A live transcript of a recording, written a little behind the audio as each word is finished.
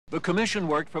The commission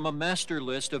worked from a master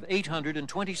list of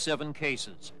 827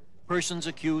 cases, persons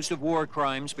accused of war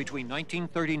crimes between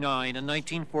 1939 and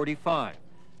 1945,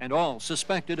 and all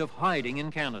suspected of hiding in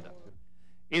Canada.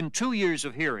 In 2 years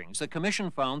of hearings, the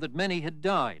commission found that many had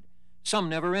died. Some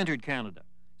never entered Canada.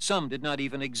 Some did not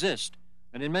even exist,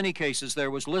 and in many cases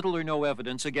there was little or no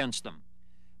evidence against them.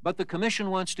 But the commission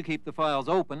wants to keep the files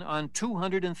open on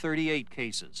 238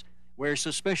 cases, where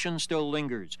suspicion still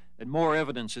lingers and more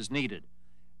evidence is needed.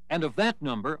 And of that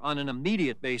number, on an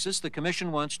immediate basis, the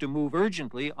commission wants to move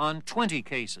urgently on 20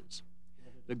 cases.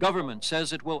 The government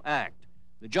says it will act.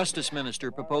 The Justice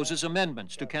Minister proposes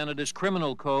amendments to Canada's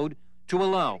criminal code to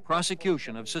allow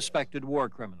prosecution of suspected war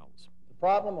criminals. The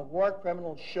problem of war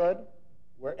criminals should,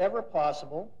 wherever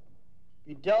possible,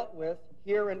 be dealt with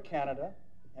here in Canada,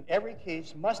 and every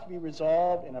case must be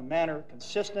resolved in a manner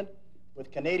consistent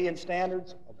with Canadian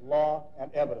standards of law and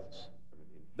evidence.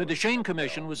 The Deschenes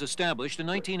Commission was established in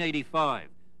 1985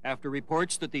 after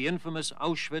reports that the infamous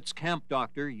Auschwitz camp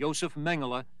doctor Josef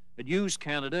Mengele had used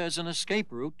Canada as an escape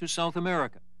route to South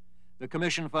America. The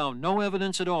commission found no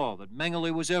evidence at all that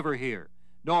Mengele was ever here,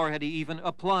 nor had he even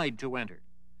applied to enter.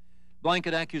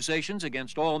 Blanket accusations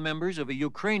against all members of a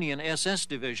Ukrainian SS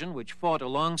division which fought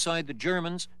alongside the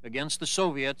Germans against the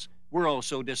Soviets were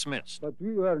also dismissed. But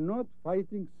we were not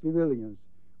fighting civilians.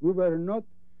 We were not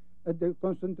at the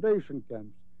concentration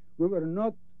camps. We were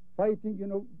not fighting,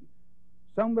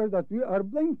 somewhere that we are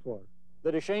blamed for.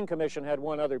 The Deschenes Commission had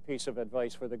one other piece of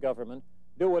advice for the government.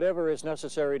 Do whatever is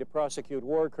necessary to prosecute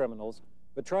war criminals,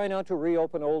 but try not to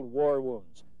reopen old war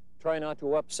wounds. Try not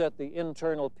to upset the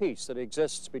internal peace that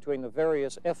exists between the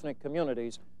various ethnic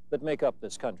communities that make up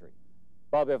this country.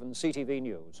 Bob Evans, CTV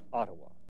News, Ottawa.